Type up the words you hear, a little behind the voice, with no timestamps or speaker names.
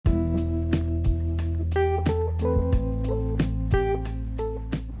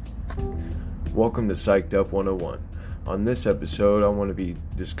Welcome to Psyched Up 101. On this episode, I want to be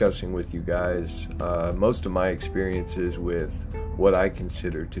discussing with you guys most of my experiences with what I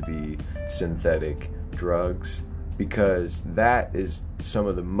consider to be synthetic drugs, because that is some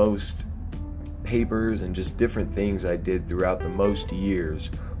of the most papers and just different things I did throughout the most years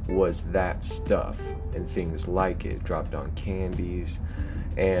was that stuff and things like it, dropped on candies.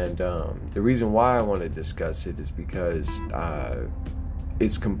 And the reason why I want to discuss it is because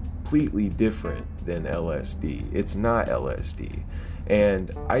it's completely different than LSD. It's not LSD.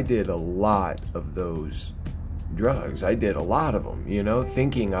 And I did a lot of those drugs. I did a lot of them,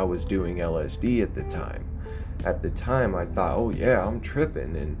 thinking I was doing LSD at the time. At the time, I thought, oh yeah, I'm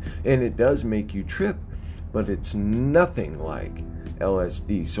tripping. And it does make you trip, but it's nothing like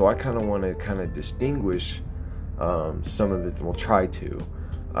LSD. So I kind of want to distinguish some of the, we'll try to,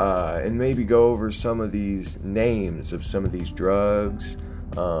 and maybe go over some of these names of some of these drugs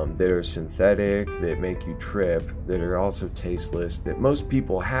that are synthetic, that make you trip, that are also tasteless, that most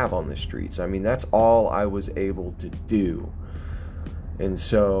people have on the streets. I mean, that's all I was able to do. And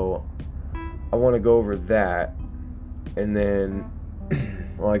so I want to go over that, and then,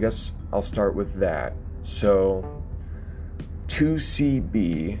 well, I guess I'll start with that. So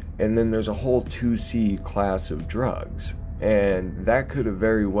 2CB, and then there's a whole 2C class of drugs, and that could have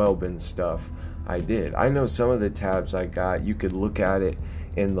very well been stuff I did. I know some of the tabs I got, you could look at it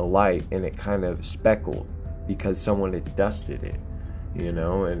in the light and it kind of speckled because someone had dusted it,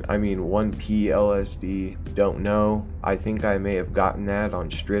 and I mean 1P LSD, don't know. I think I may have gotten that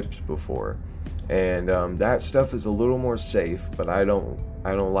on strips before, and that stuff is a little more safe, but I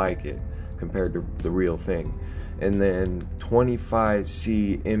don't like it compared to the real thing. And then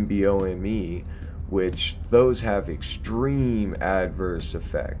 25C MBOME, which those have extreme adverse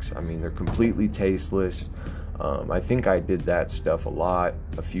effects. I mean, they're completely tasteless. I think I did that stuff a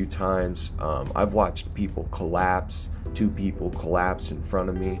few times. I've watched people collapse, two people collapse in front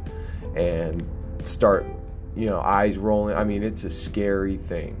of me and start, eyes rolling. I mean, it's a scary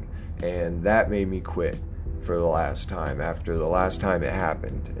thing. And that made me quit for the last time, after the last time it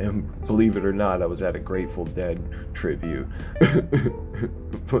happened. And believe it or not, I was at a Grateful Dead tribute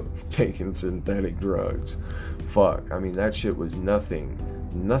taking synthetic drugs. Fuck, I mean, that shit was nothing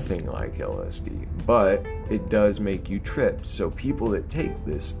like LSD, but it does make you trip. So people that take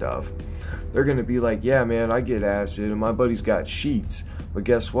this stuff, they're gonna be like, yeah man, I get acid and my buddy's got sheets, but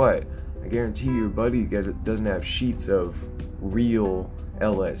guess what, I guarantee your buddy doesn't have sheets of real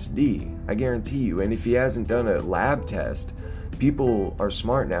LSD. I guarantee you. And if he hasn't done a lab test, people are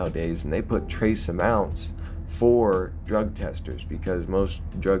smart nowadays and they put trace amounts for drug testers, because most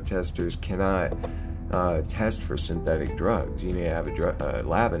drug testers cannot test for synthetic drugs. You need to have a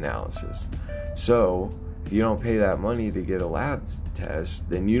lab analysis. So if you don't pay that money to get a lab test,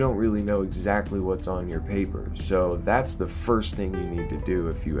 then you don't really know exactly what's on your paper. So that's the first thing you need to do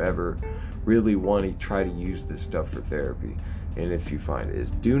if you ever really want to try to use this stuff for therapy. And if you find it,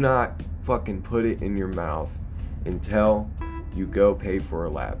 is do not fucking put it in your mouth until you go pay for a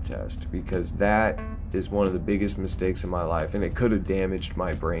lab test, because that is one of the biggest mistakes in my life, and it could have damaged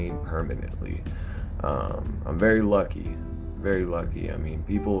my brain permanently. I'm very lucky. I mean,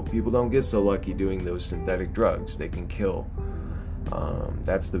 people don't get so lucky doing those synthetic drugs. They can kill.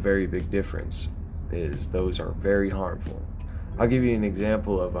 That's the very big difference, is those are very harmful. I'll give you an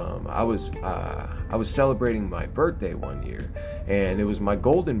example of I was celebrating my birthday one year, and it was my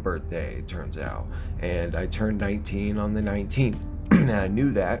golden birthday, it turns out, and I turned 19 on the 19th. And I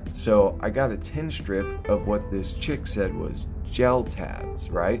knew that, so I got a 10 strip of what this chick said was gel tabs,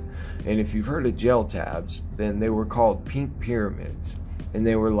 right? And if you've heard of gel tabs, then they were called pink pyramids, and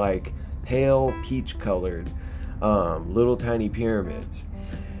they were like pale peach colored little tiny pyramids.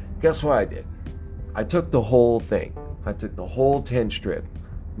 Guess what I did? I took the whole thing. I took the whole 10 strip,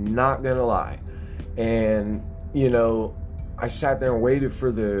 not gonna lie. And, I sat there and waited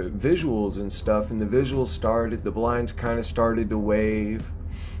for the visuals and stuff, and the visuals started, the blinds kind of started to wave.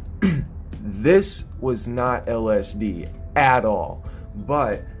 This was not LSD at all.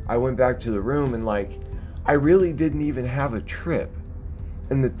 But I went back to the room and I really didn't even have a trip.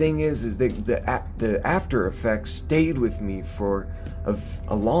 And the thing is the after effects stayed with me for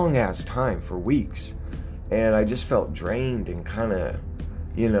a long ass time, for weeks. And I just felt drained and kind of,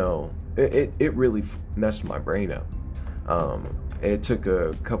 it really messed my brain up. It took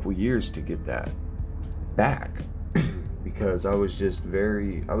a couple years to get that back because I was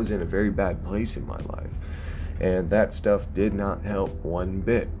in a very bad place in my life. And that stuff did not help one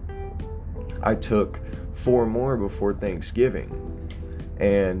bit. I took 4 more before Thanksgiving.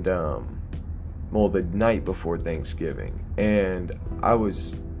 And, the night before Thanksgiving. And I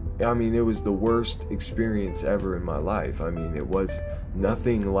was I mean, it was the worst experience ever in my life. I mean, it was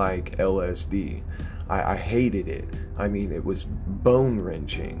nothing like LSD. I hated it. I mean, it was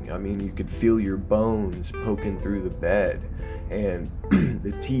bone-wrenching. I mean, you could feel your bones poking through the bed, and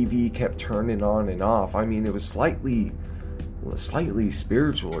the TV kept turning on and off. I mean, it was slightly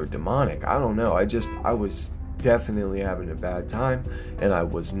spiritual or demonic. I don't know. I was definitely having a bad time, and I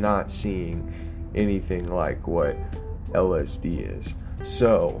was not seeing anything like what LSD is.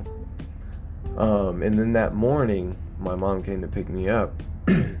 So, and then that morning, my mom came to pick me up,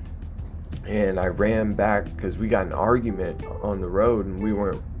 and I ran back because we got an argument on the road, and we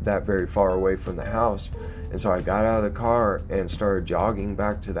weren't that very far away from the house. And so I got out of the car and started jogging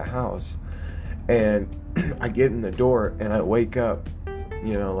back to the house. And I get in the door, and I wake up,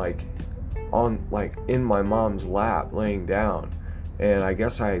 like in my mom's lap, laying down. And I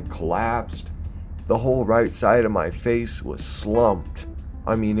guess I had collapsed. The whole right side of my face was slumped.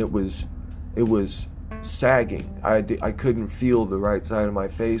 I mean, it was sagging. I couldn't feel the right side of my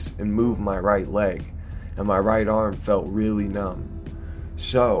face and move my right leg, and my right arm felt really numb.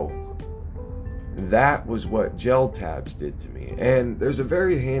 So that was what gel tabs did to me. And there's a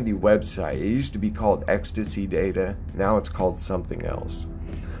very handy website. It used to be called Ecstasy Data. Now it's called something else.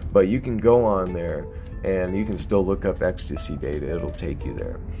 But you can go on there, and you can still look up Ecstasy Data. It'll take you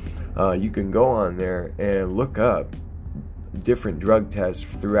there. You can go on there and look up different drug tests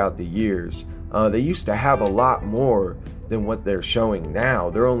throughout the years. They used to have a lot more than what they're showing now.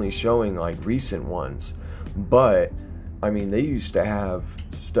 They're only showing like recent ones. But, I mean, they used to have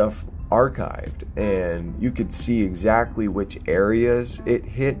stuff archived, and you could see exactly which areas it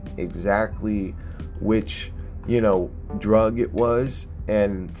hit, exactly which, drug it was.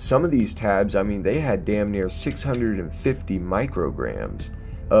 And some of these tabs, I mean, they had damn near 650 micrograms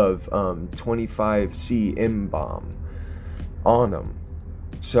of 25C M-bomb on them.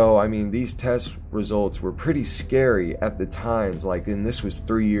 So, I mean, these test results were pretty scary at the times, and this was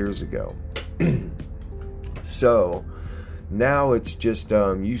 3 years ago. So, now it's just,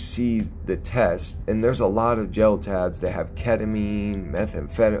 you see the test, and there's a lot of gel tabs that have ketamine,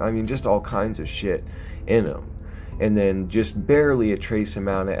 methamphetamine, I mean, just all kinds of shit in them. And then just barely a trace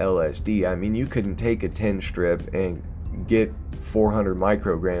amount of LSD. I mean, you couldn't take a 10 strip and get 400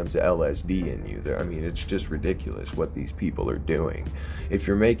 micrograms of LSD in you. I mean, it's just ridiculous what these people are doing. If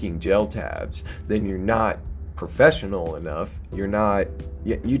you're making gel tabs, then you're not professional enough. You're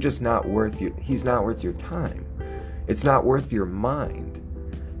just not worth he's not worth your time. It's not worth your mind.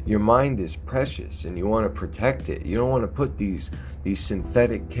 Your mind is precious, and you want to protect it. You don't want to put these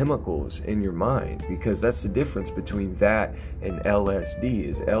synthetic chemicals in your mind, because that's the difference between that and LSD.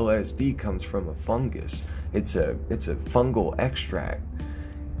 Is LSD comes from a fungus. It's a fungal extract,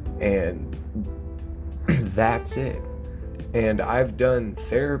 and that's it. And I've done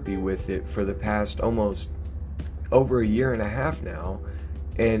therapy with it for the past almost over a year and a half now,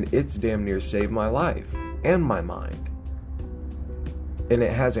 and it's damn near saved my life and my mind. And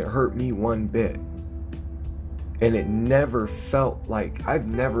it hasn't hurt me one bit. And it never felt like, I've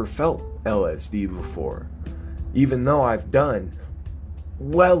never felt LSD before. Even though I've done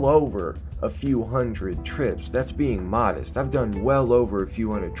well over a few hundred trips. That's being modest. I've done well over a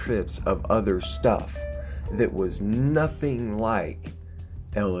few hundred trips of other stuff that was nothing like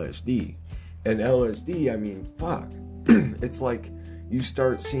LSD. And LSD, I mean, fuck. It's like you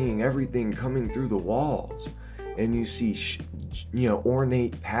start seeing everything coming through the walls. And you see,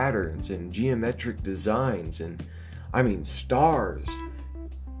 ornate patterns and geometric designs and, I mean, stars,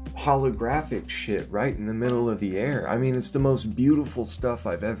 holographic shit right in the middle of the air. I mean, it's the most beautiful stuff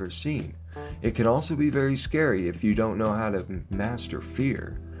I've ever seen. It can also be very scary if you don't know how to master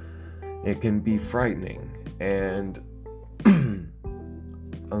fear. It can be frightening. And on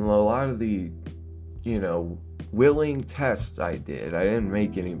a lot of the, willing tests I did, I didn't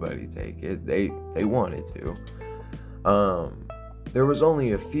make anybody take it. They wanted to. There was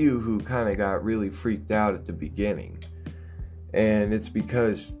only a few who kind of got really freaked out at the beginning. And it's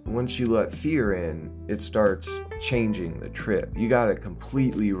because once you let fear in, it starts changing the trip. You gotta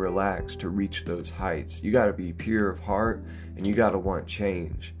completely relax to reach those heights. You gotta be pure of heart, and you gotta want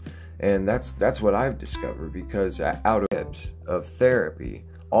change. And that's what I've discovered, because out of therapy,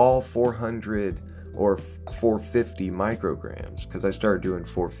 all 400 or 450 micrograms, because I started doing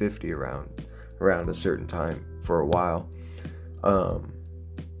 450 around a certain time for a while.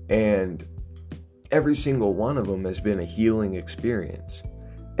 And every single one of them has been a healing experience.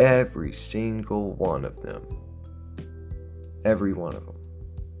 Every single one of them. Every one of them.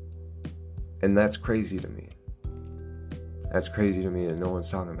 And that's crazy to me. That's crazy to me that no one's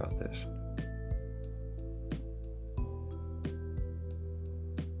talking about this.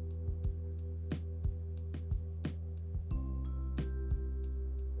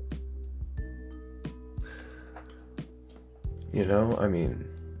 I mean,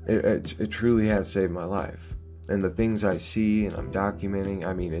 it truly has saved my life. And the things I see and I'm documenting,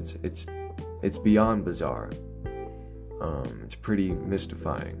 I mean, it's beyond bizarre. It's pretty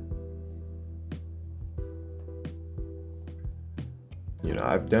mystifying.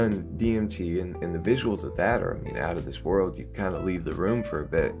 I've done DMT, and the visuals of that are, I mean, out of this world. You kind of leave the room for a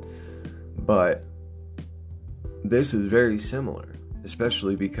bit. But this is very similar,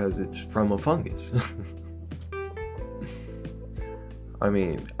 especially because it's from a fungus. I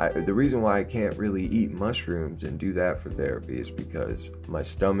mean, the reason why I can't really eat mushrooms and do that for therapy is because my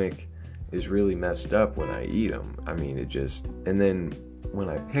stomach is really messed up when I eat them. I mean, and then when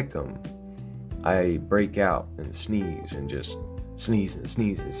I pick them, I break out and sneeze and just sneeze and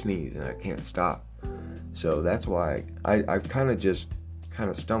sneeze and sneeze, and I can't stop. So that's why I've kind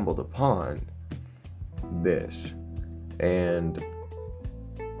of stumbled upon this, and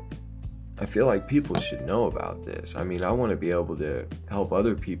I feel like people should know about this. I mean, I want to be able to help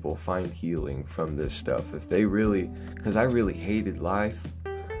other people find healing from this stuff if they really, because I really hated life.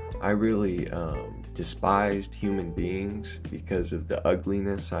 I really despised human beings because of the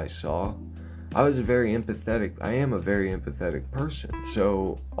ugliness I saw. I am a very empathetic person.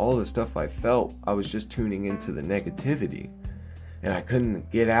 So all the stuff I felt, I was just tuning into the negativity, and I couldn't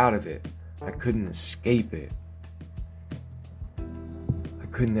get out of it. I couldn't escape it. I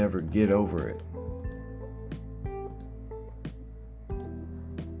could never get over it.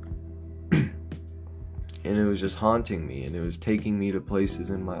 And it was just haunting me, and it was taking me to places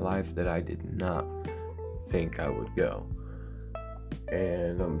in my life that I did not think I would go.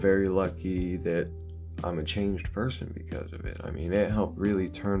 And I'm very lucky that I'm a changed person because of it. I mean, it helped really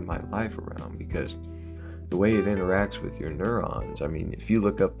turn my life around, because the way it interacts with your neurons, I mean, if you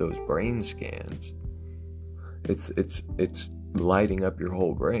look up those brain scans, it's lighting up your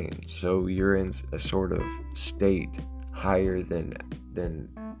whole brain. So you're in a sort of state higher than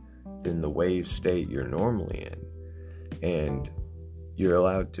the wave state you're normally in. And you're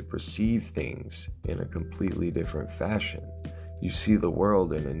allowed to perceive things in a completely different fashion. You see the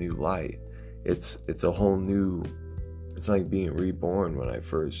world in a new light. It's a whole new, it's like being reborn when I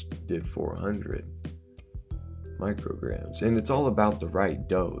first did 400 micrograms. And it's all about the right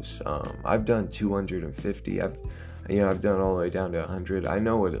dose. I've done 250. I've done all the way down to 100. I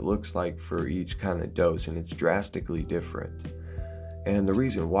know what it looks like for each kind of dose, and it's drastically different. And the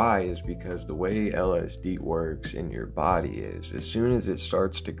reason why is because the way LSD works in your body is, as soon as it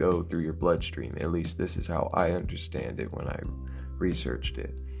starts to go through your bloodstream, at least this is how I understand it when I researched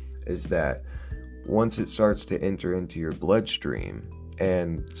it, is that once it starts to enter into your bloodstream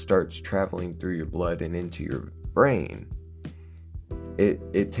and starts traveling through your blood and into your brain,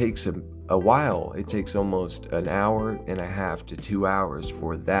 it takes a while. It takes almost an hour and a half to 2 hours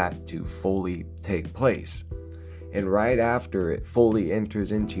for that to fully take place. And right after it fully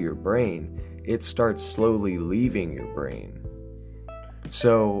enters into your brain, it starts slowly leaving your brain.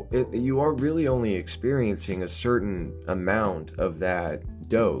 So you are really only experiencing a certain amount of that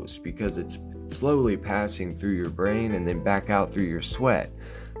dose, because it's slowly passing through your brain and then back out through your sweat.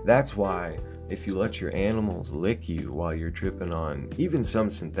 That's why if you let your animals lick you while you're tripping on even some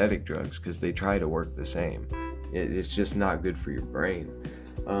synthetic drugs, because they try to work the same, it's just not good for your brain.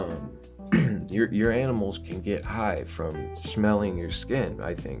 Your animals can get high from smelling your skin,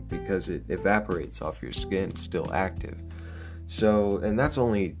 I think, because it evaporates off your skin, still active. So, and that's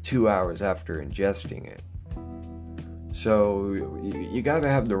only 2 hours after ingesting it. So you got to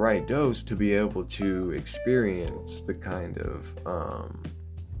have the right dose to be able to experience the kind of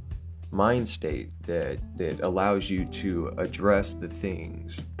mind state that allows you to address the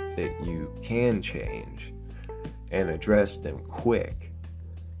things that you can change and address them quick.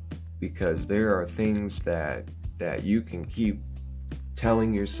 Because there are things that you can keep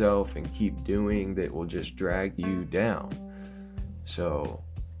telling yourself and keep doing that will just drag you down. So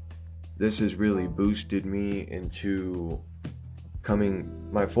this has really boosted me into coming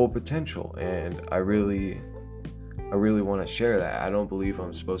my full potential, and I really want to share that. I don't believe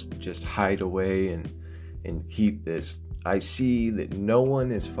I'm supposed to just hide away and keep this. I see that no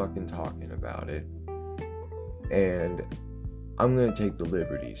one is fucking talking about it, and I'm going to take the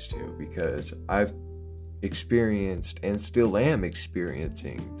liberties too, because I've experienced and still am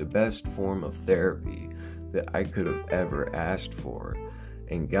experiencing the best form of therapy that I could have ever asked for.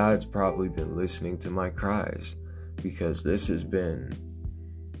 And God's probably been listening to my cries, because this has been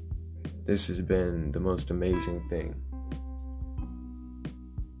the most amazing thing.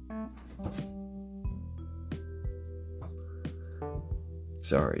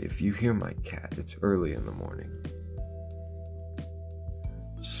 Sorry if you hear my cat, it's early in the morning.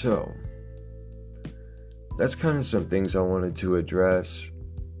 So, that's kind of some things I wanted to address.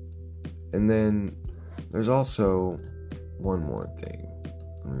 And then there's also one more thing.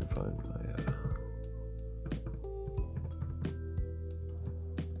 Let me find my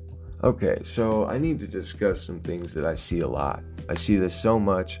Okay, so I need to discuss some things that I see a lot. I see this so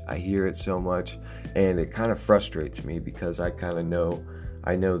much, I hear it so much, and it kind of frustrates me because I kind of know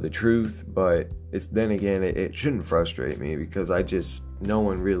the truth, but then again, it shouldn't frustrate me because no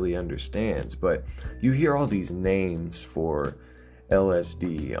one really understands. But you hear all these names for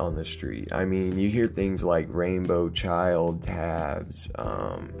LSD on the street. I mean, you hear things like rainbow child tabs,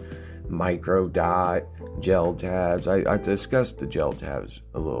 micro dot, gel tabs. I discussed the gel tabs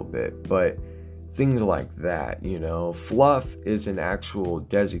a little bit, but things like that, Fluff is an actual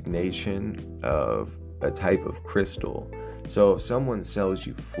designation of a type of crystal. So if someone sells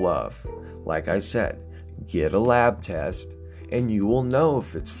you fluff, like I said, get a lab test and you will know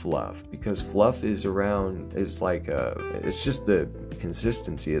if it's fluff, because fluff it's just the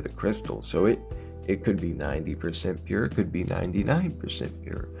consistency of the crystal. So it could be 90% pure, it could be 99%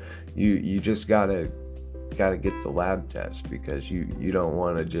 pure. You just gotta get the lab test, because you don't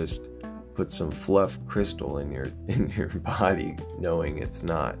want to just put some fluff crystal in your body knowing it's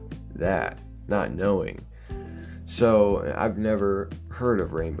not that, not knowing. So I've never heard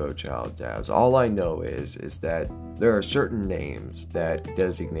of rainbow child tabs. All I know is that there are certain names that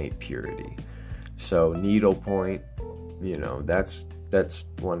designate purity. So needlepoint, that's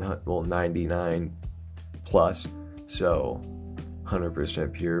 99 plus, so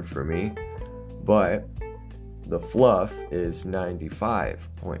 100% pure for me. But the fluff is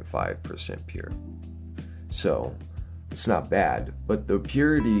 95.5% pure. So it's not bad, but the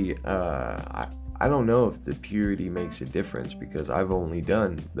purity, I don't know if the purity makes a difference, because I've only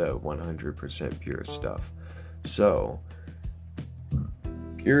done the 100% pure stuff. So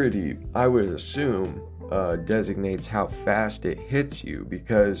purity, I would assume, designates how fast it hits you,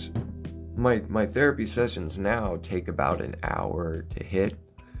 because my therapy sessions now take about an hour to hit.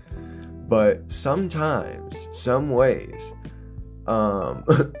 But sometimes, some ways,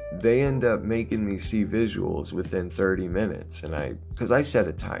 they end up making me see visuals within 30 minutes. And because I set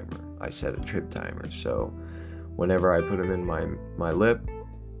a timer, I set a trip timer. So whenever I put them in my lip,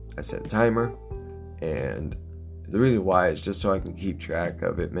 I set a timer. And the reason why is just so I can keep track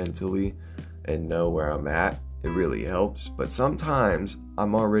of it mentally and know where I'm at. It really helps. But sometimes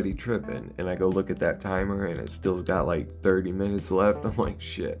I'm already tripping and I go look at that timer and it still got like 30 minutes left. I'm like,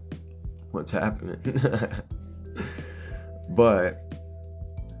 shit, what's happening? But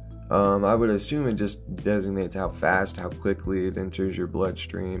I would assume it just designates how fast, how quickly it enters your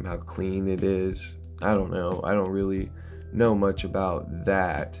bloodstream, how clean it is. I don't know. I don't really know much about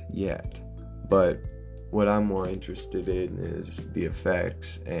that yet. But what I'm more interested in is the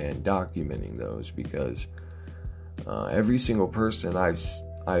effects and documenting those, because every single person I've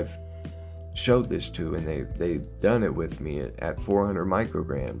showed this to, and they've done it with me at 400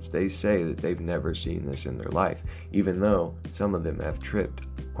 micrograms, they say that they've never seen this in their life, even though some of them have tripped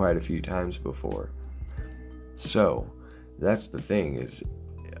quite a few times before. So that's the thing, is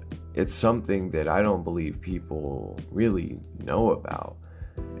it's something that I don't believe people really know about.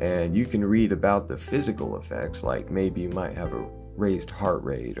 And you can read about the physical effects, like maybe you might have a raised heart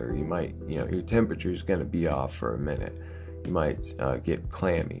rate, or you might, your temperature is going to be off for a minute. You might get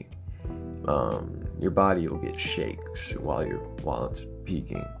clammy. Your body will get shakes while it's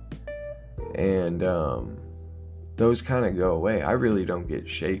peaking, and those kind of go away. I really don't get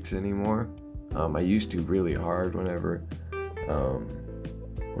shakes anymore. I used to really hard whenever I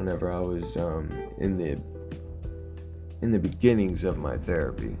was in the beginnings of my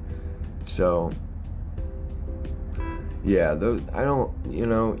therapy. So yeah, I don't,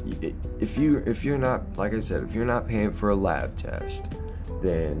 if you're not, like I said, if you're not paying for a lab test,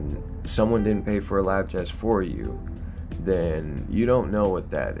 then someone didn't pay for a lab test for you, then you don't know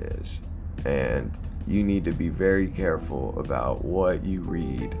what that is. And you need to be very careful about what you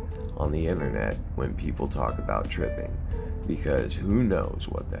read on the internet when people talk about tripping, because who knows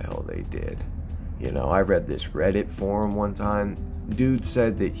what the hell they did. I read this Reddit forum one time. Dude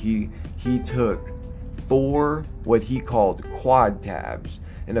said that he took 4 what he called quad tabs,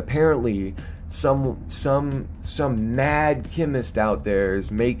 and apparently some mad chemist out there is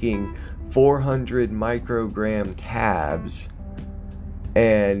making 400 microgram tabs,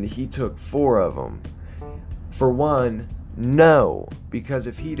 and he took 4 of them. For one, no, because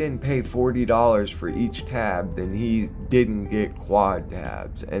if he didn't pay $40 for each tab, then he didn't get quad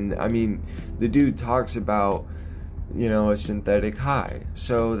tabs. And I mean, the dude talks about, a synthetic high.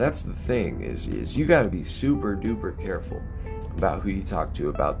 So that's the thing, is you got to be super duper careful about who you talk to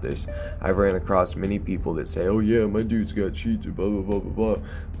about this. I've ran across many people that say, oh yeah, my dude's got sheets and blah, blah, blah, blah, blah.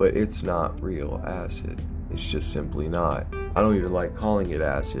 But it's not real acid. It's just simply not. I don't even like calling it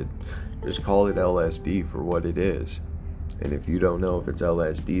acid. Just call it LSD for what it is. And if you don't know if it's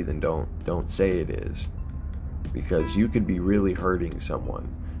LSD, then don't say it is. Because you could be really hurting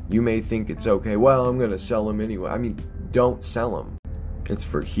someone. You may think it's okay, well, I'm going to sell them anyway. I mean, don't sell them. It's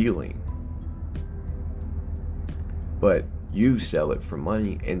for healing. But you sell it for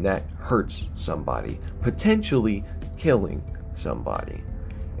money, and that hurts somebody, potentially killing somebody.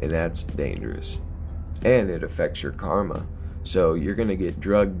 And that's dangerous. And it affects your karma. So you're going to get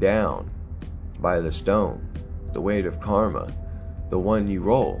drugged down by the stone, the weight of karma, the one you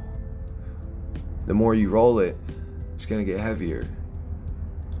roll. The more you roll it, it's going to get heavier.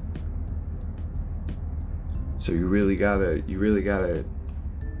 So you really gotta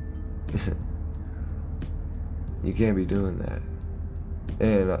you can't be doing that.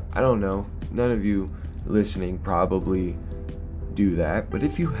 And I don't know, none of you listening probably do that, but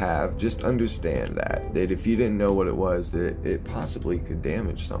if you have, just understand that if you didn't know what it was, that it possibly could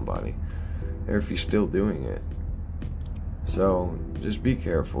damage somebody, or if you're still doing it. So just be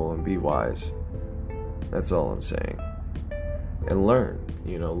careful and be wise. That's all I'm saying. And learn,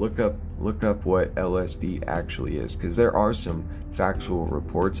 look up what LSD actually is, because there are some factual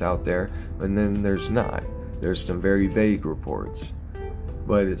reports out there, and then there's not. There's some very vague reports.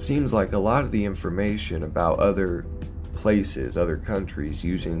 But it seems like a lot of the information about other places, other countries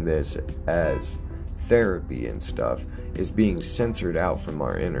using this as therapy and stuff is being censored out from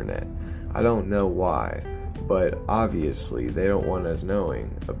our internet. I don't know why, but obviously they don't want us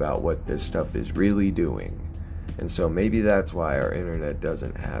knowing about what this stuff is really doing. And so maybe that's why our internet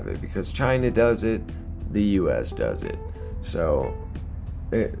doesn't have it, because China does it, the US does it. So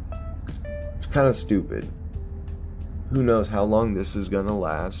it's kind of stupid. Who knows how long this is going to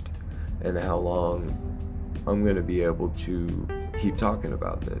last and how long I'm going to be able to keep talking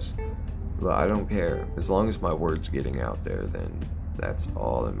about this. But I don't care. As long as my word's getting out there, then that's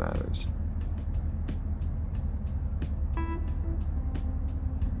all that matters.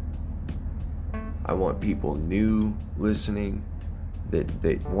 I want people new listening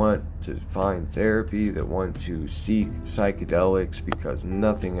that want to find therapy, that want to seek psychedelics because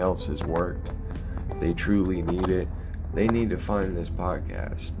nothing else has worked. They truly need it. They need to find this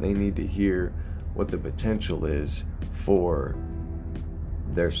podcast. They need to hear what the potential is for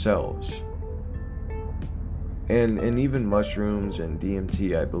themselves. And even mushrooms and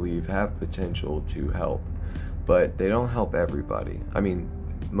DMT, I believe, have potential to help, but they don't help everybody. I mean,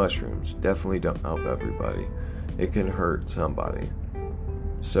 mushrooms definitely don't help everybody. It can hurt somebody.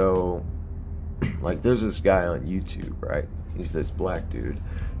 So, like, there's this guy on YouTube, right? He's this black dude,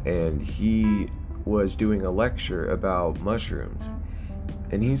 and he was doing a lecture about mushrooms,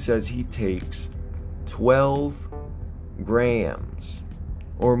 and he says he takes 12 grams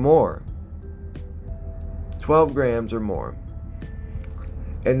or more. 12 grams or more.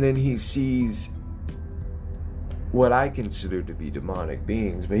 And then he sees what I consider to be demonic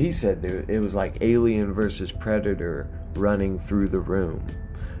beings, but he said it was like Alien versus Predator running through the room,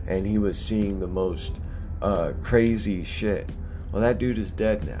 and he was seeing the most crazy shit. Well, that dude is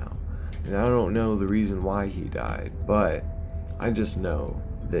dead now, and I don't know the reason why he died, but I just know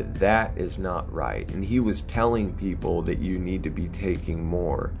that is not right. And he was telling people that you need to be taking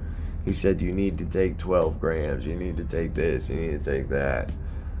more. He said you need to take 12 grams, you need to take this, you need to take that.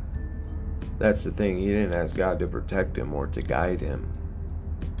 That's the thing, he didn't ask God to protect him or to guide him.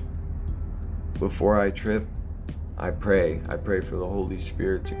 Before I trip, I pray for the Holy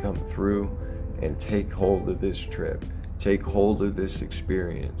Spirit to come through and take hold of this trip, take hold of this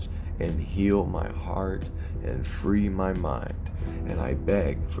experience, and heal my heart and free my mind. And I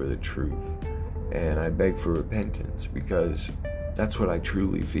beg for the truth, and I beg for repentance, because that's what I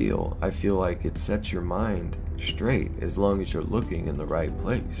truly feel. I feel like it sets your mind straight as long as you're looking in the right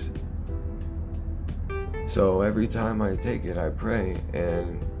place. So every time I take it, I pray,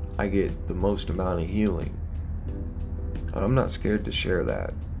 and I get the most amount of healing. I'm not scared to share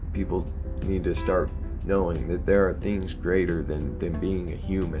that. People need to start knowing that there are things greater than being a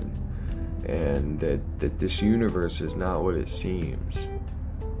human, and that this universe is not what it seems,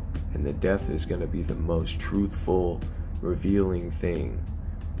 and that death is going to be the most truthful, revealing thing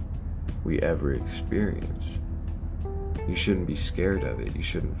we ever experience. You shouldn't be scared of it. You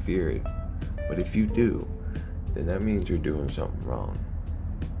shouldn't fear it. But if you do, then that means you're doing something wrong.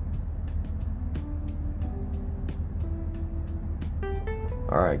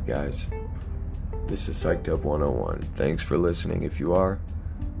 Alright guys, this is Psyched Up 101. Thanks for listening if you are.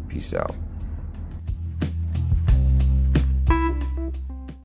 Peace out.